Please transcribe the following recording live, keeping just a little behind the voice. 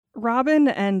Robin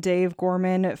and Dave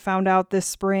Gorman found out this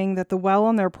spring that the well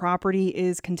on their property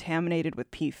is contaminated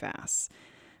with PFAS.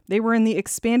 They were in the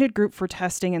expanded group for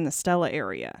testing in the Stella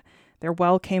area. Their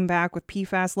well came back with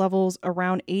PFAS levels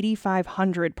around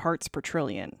 8,500 parts per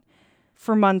trillion.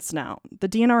 For months now, the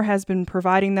DNR has been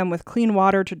providing them with clean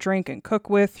water to drink and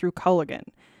cook with through Culligan.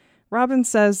 Robin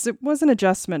says it was an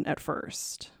adjustment at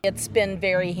first. It's been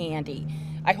very handy.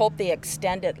 I hope they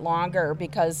extend it longer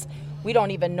because we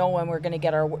don't even know when we're going to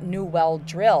get our new well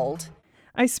drilled.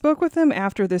 I spoke with them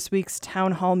after this week's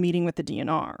town hall meeting with the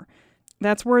DNR.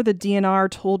 That's where the DNR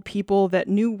told people that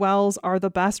new wells are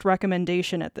the best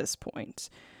recommendation at this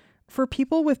point. For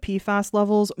people with PFAS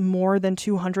levels more than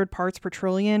 200 parts per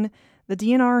trillion, the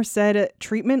DNR said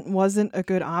treatment wasn't a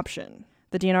good option.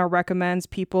 The DNR recommends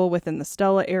people within the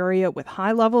Stella area with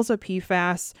high levels of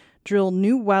PFAS drill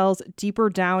new wells deeper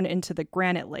down into the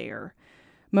granite layer.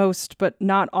 Most, but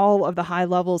not all, of the high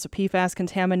levels of PFAS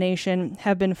contamination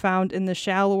have been found in the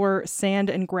shallower sand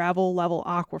and gravel level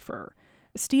aquifer.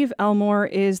 Steve Elmore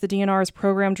is the DNR's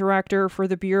program director for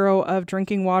the Bureau of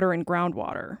Drinking Water and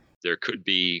Groundwater. There could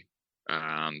be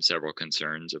several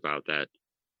concerns about that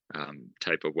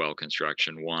type of well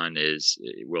construction. One is,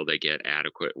 will they get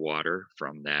adequate water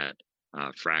from that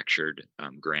fractured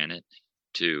granite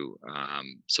to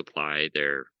supply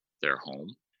their home?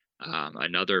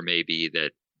 Another may be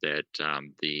that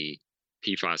the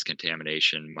PFAS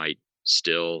contamination might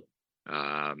still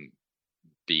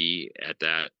be at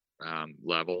that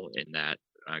level in that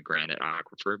granite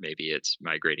aquifer. Maybe it's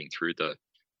migrating through the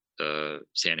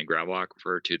sand and gravel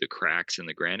aquifer to the cracks in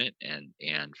the granite and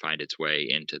find its way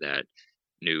into that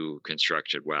new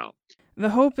constructed well. The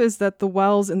hope is that the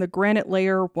wells in the granite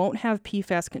layer won't have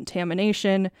PFAS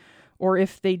contamination, or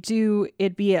if they do,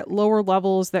 it'd be at lower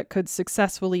levels that could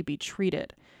successfully be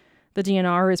treated. The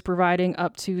DNR is providing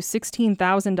up to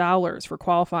 $16,000 for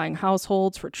qualifying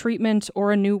households for treatment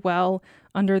or a new well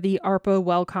under the ARPA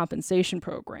Well Compensation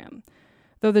Program.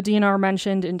 Though the DNR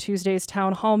mentioned in Tuesday's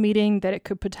town hall meeting that it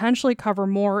could potentially cover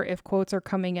more if quotes are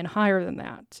coming in higher than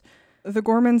that. The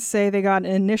Gormans say they got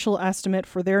an initial estimate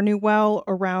for their new well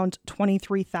around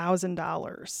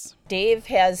 $23,000. Dave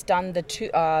has done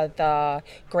the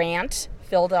grant,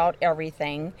 filled out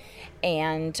everything,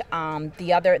 and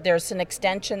there's an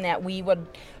extension that we would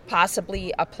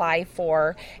possibly apply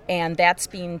for, and that's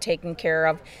being taken care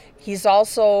of. He's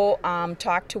also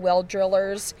talked to well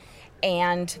drillers,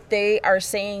 and they are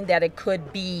saying that it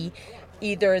could be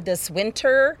either this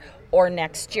winter or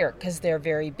next year because they're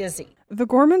very busy. The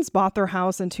Gormans bought their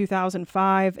house in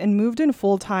 2005 and moved in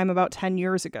full-time about 10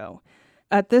 years ago.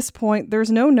 At this point, there's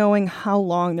no knowing how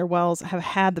long their wells have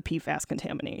had the PFAS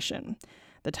contamination.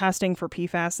 The testing for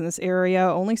PFAS in this area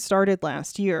only started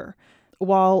last year.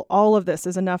 While all of this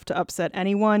is enough to upset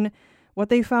anyone, what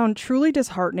they found truly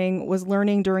disheartening was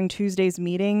learning during Tuesday's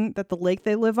meeting that the lake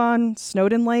they live on,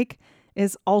 Snowden Lake,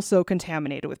 is also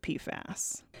contaminated with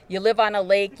PFAS. You live on a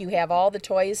lake, you have all the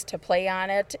toys to play on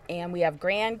it, and we have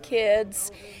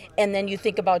grandkids, and then you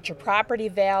think about your property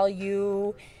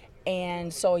value,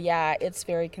 and so yeah, it's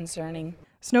very concerning.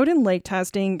 Snowden Lake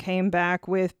testing came back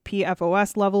with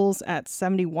PFOS levels at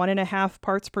 71.5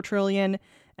 parts per trillion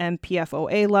and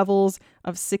PFOA levels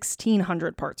of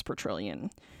 1,600 parts per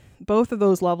trillion. Both of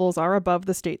those levels are above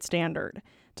the state standard.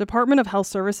 Department of Health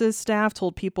Services staff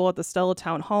told people at the Stella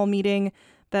Town Hall meeting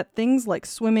that things like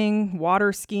swimming,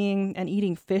 water skiing, and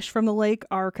eating fish from the lake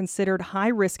are considered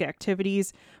high-risk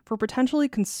activities for potentially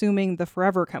consuming the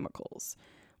forever chemicals.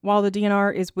 While the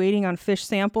DNR is waiting on fish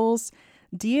samples,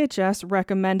 DHS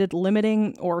recommended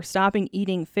limiting or stopping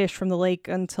eating fish from the lake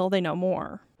until they know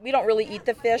more. We don't really eat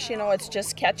the fish, it's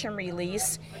just catch and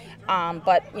release.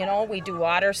 But, we do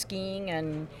water skiing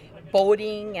and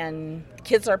boating, and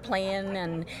kids are playing,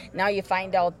 and now you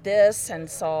find out this, and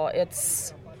so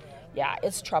it's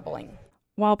troubling.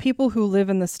 While people who live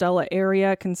in the Stella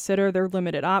area consider their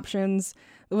limited options,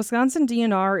 the Wisconsin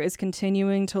DNR is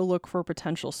continuing to look for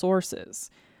potential sources.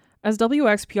 As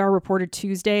WXPR reported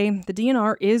Tuesday, the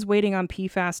DNR is waiting on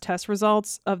PFAS test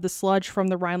results of the sludge from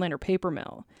the Rhinelander paper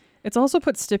mill. It's also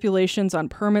put stipulations on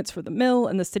permits for the mill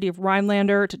and the city of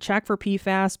Rhinelander to check for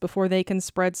PFAS before they can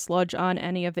spread sludge on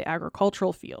any of the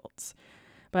agricultural fields.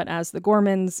 But as the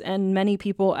Gormans and many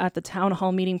people at the town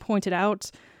hall meeting pointed out,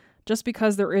 just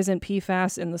because there isn't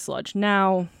PFAS in the sludge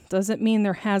now doesn't mean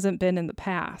there hasn't been in the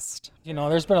past.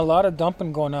 There's been a lot of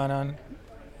dumping going on,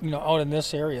 out in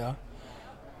this area.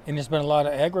 And there's been a lot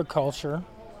of agriculture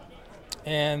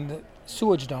and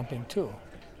sewage dumping too.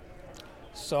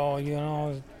 So,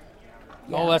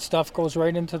 all that stuff goes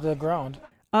right into the ground.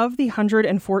 Of the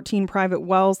 114 private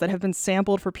wells that have been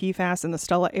sampled for PFAS in the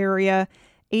Stella area,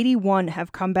 81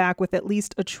 have come back with at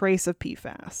least a trace of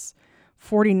PFAS.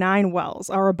 49 wells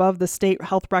are above the state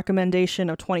health recommendation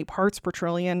of 20 parts per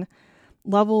trillion.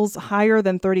 Levels higher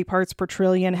than 30 parts per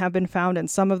trillion have been found in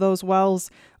some of those wells,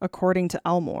 according to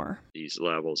Elmore. These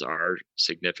levels are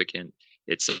significant.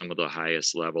 It's some of the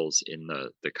highest levels in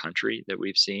the country that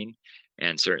we've seen,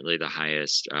 and certainly the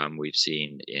highest we've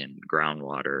seen in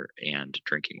groundwater and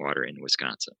drinking water in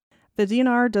Wisconsin. The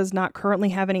DNR does not currently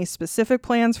have any specific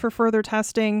plans for further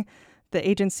testing. The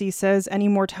agency says any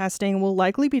more testing will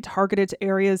likely be targeted to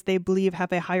areas they believe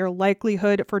have a higher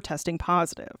likelihood for testing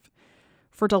positive.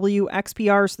 For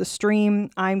WXPR's The Stream,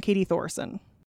 I'm Katie Thoresen.